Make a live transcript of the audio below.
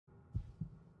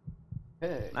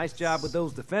Okay. Nice job with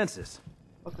those defenses.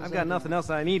 What was I've I got doing? nothing else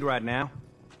I need right now.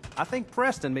 I think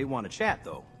Preston may want to chat,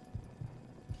 though.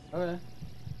 Okay.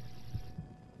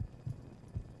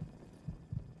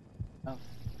 Oh,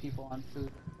 people on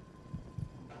food.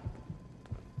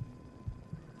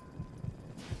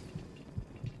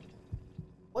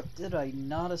 What did I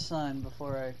not assign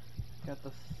before I got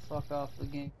the fuck off the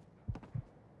game?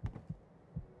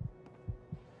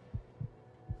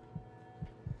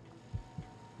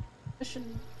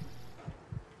 Mission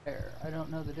repair. I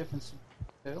don't know the difference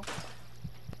between the two.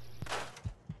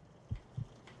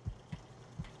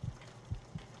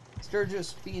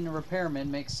 Sturgis being a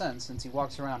repairman makes sense since he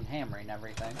walks around hammering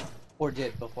everything. Or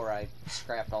did before I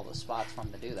scrapped all the spots for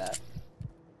him to do that.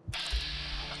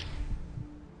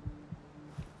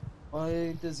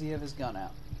 Why does he have his gun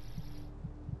out?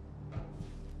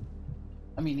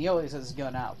 I mean, he always has his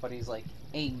gun out, but he's like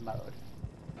aim mode.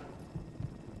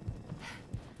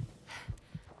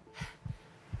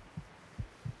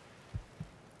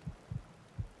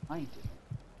 I do.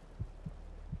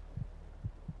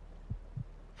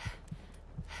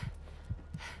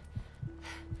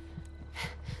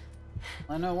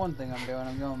 I know one thing I'm doing.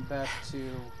 I'm going back to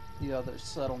the other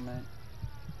settlement.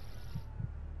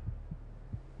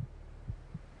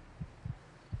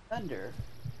 Vendor.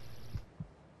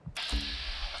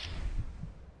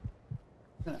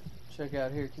 Gonna check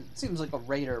out here, 'cause it seems like a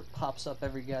raider pops up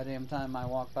every goddamn time I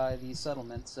walk by these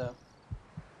settlements, so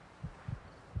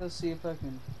let's see if I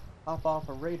can pop off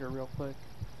a raider real quick.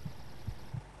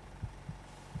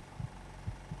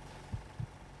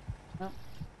 Nope.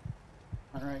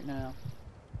 Not right now.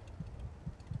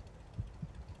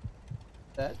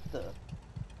 Is that the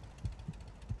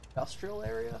industrial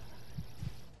area?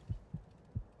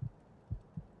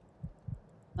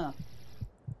 Huh.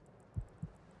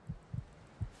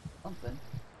 Something.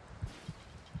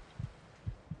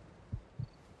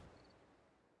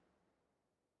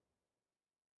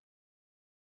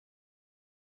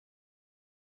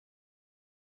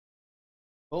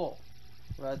 Cool.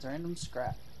 Provides random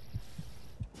scrap.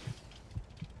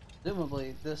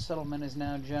 Presumably, this settlement is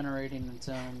now generating its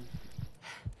own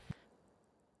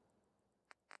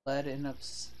lead and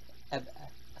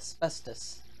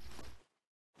asbestos.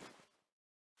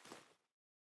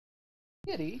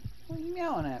 Kitty, what are you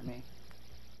meowing at me?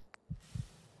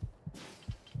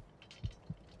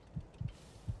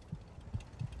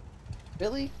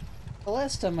 Really? The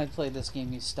last time I played this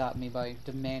game, you stopped me by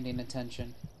demanding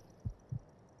attention.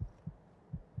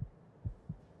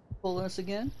 Pull this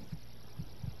again?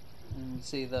 And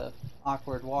see the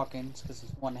awkward walkings because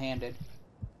it's one-handed.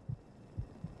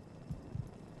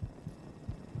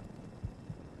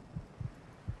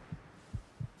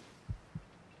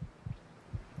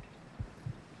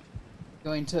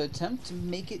 Going to attempt to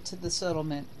make it to the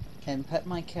settlement and pet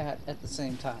my cat at the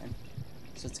same time.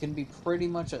 So it's going to be pretty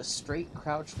much a straight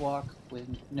crouch walk with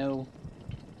no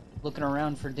looking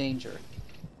around for danger.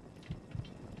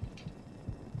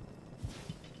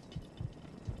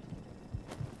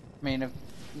 I mean, if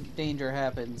danger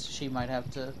happens, she might have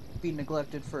to be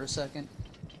neglected for a second.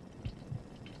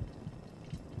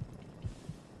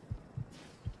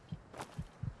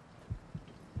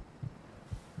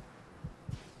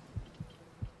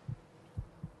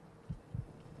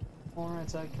 More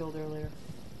rats I killed earlier.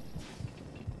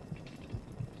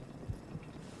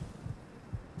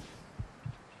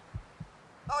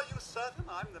 Are you certain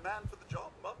I'm the man for the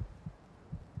job, Mum?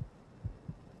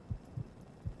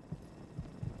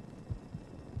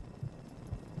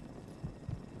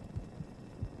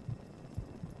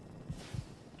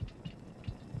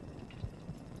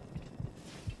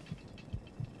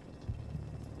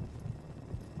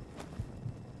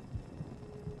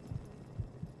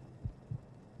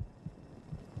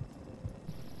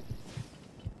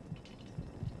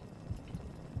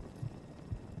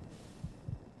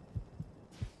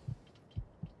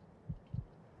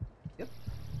 Yep.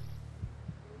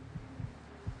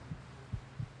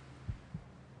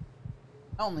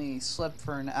 I only slept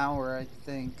for an hour, I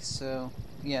think, so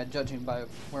yeah, judging by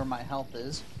where my health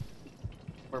is.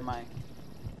 Where my...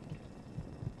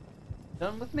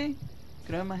 Done with me?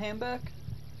 Can I have my hand back?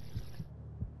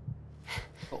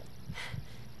 Cool.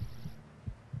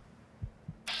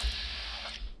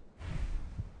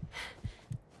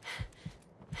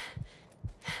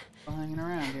 Still hanging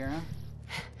around here, huh?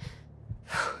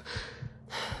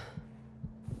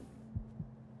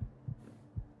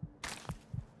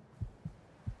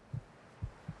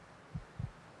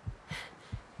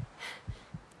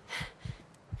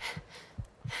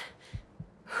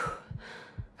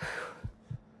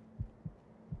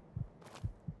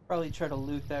 Probably try to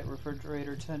loot that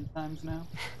refrigerator 10 times now.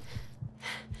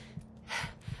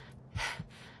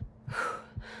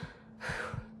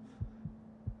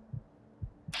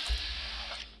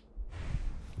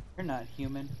 You're not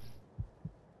human.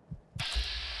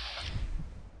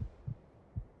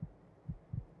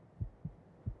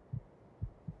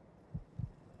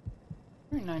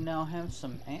 And I now have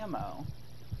some ammo.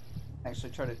 Actually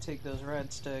try to take those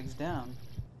rad stags down.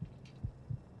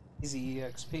 Easy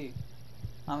EXP.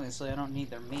 Obviously I don't need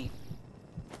their meat.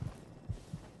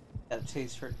 Got a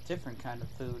taste for a different kind of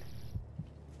food.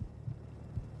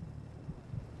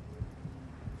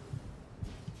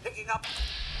 Picking up.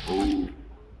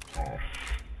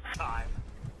 Time.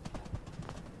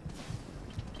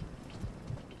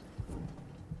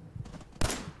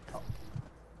 Oh,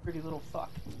 pretty little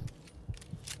fuck.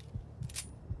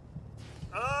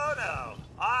 Oh no,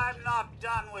 I'm not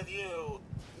done with you.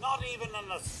 Not even in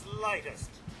the slightest.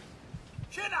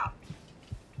 Chin up!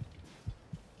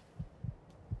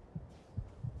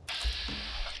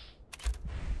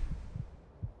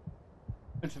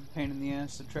 It's a pain in the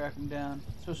ass to track him down,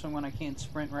 especially when I can't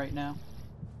sprint right now.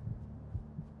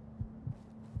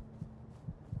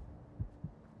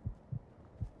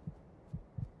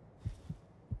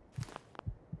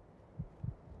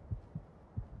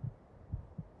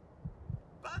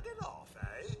 Bug it off,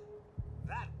 eh?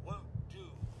 That won't do.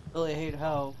 Really hate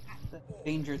how the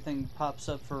danger thing pops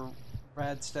up for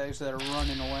rad stags that are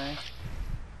running away.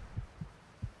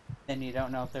 And you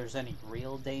don't know if there's any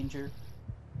real danger.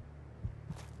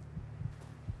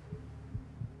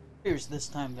 Here's this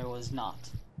time there was not.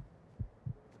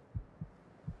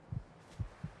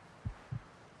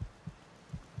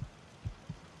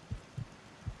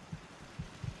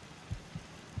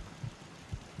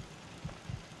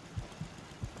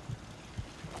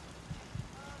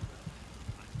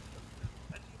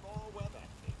 Plenty more where that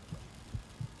came from.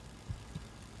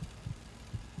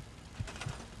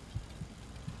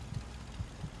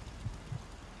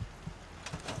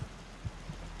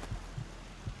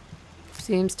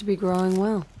 Seems to be growing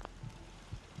well.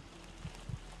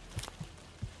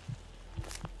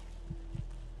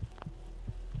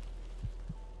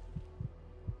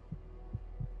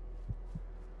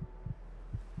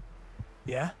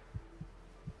 Yeah?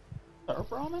 Star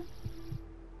ramen?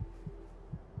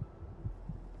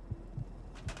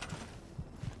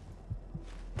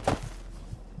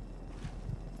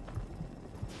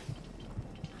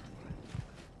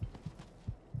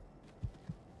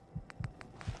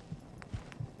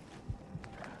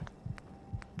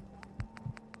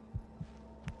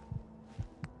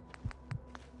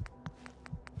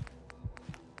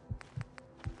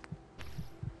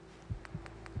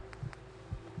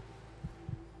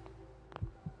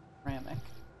 Ceramic.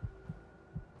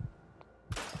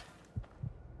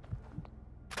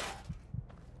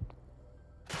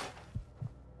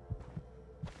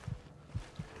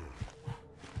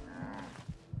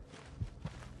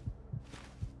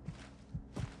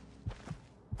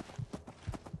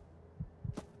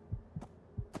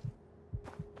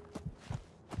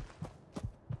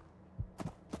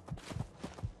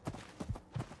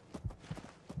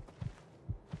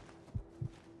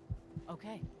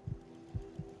 Okay.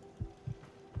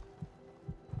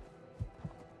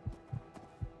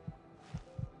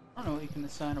 I don't know what you can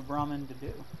assign a Brahmin to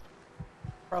do.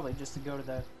 Probably just to go to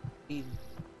that feed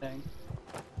thing.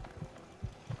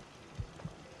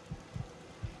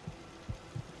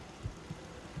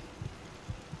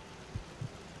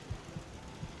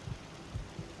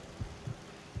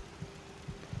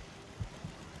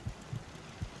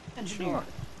 Engineer. Sure.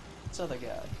 This other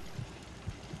guy.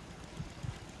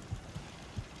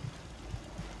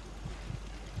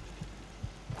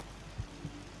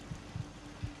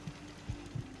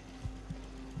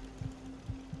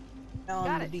 Now on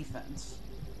Got the it. defense.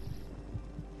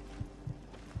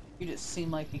 You just seem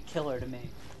like a killer to me.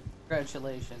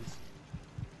 Congratulations.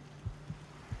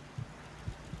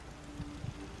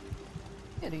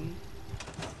 Kitty.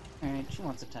 Alright, she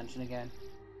wants attention again.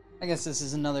 I guess this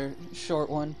is another short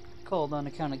one, called on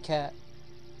account of cat.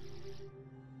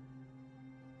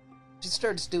 She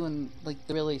starts doing, like,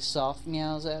 the really soft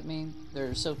meows at me.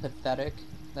 They're so pathetic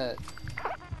that...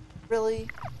 Really?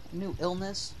 New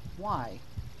illness? Why?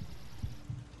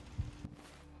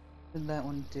 What did that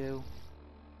one do?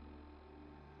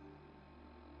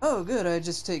 Oh, good, I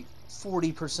just take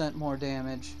 40% more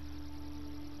damage.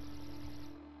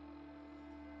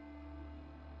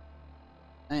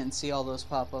 I didn't see all those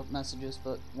pop-up messages,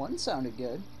 but one sounded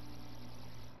good.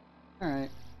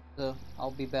 Alright, so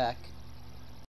I'll be back.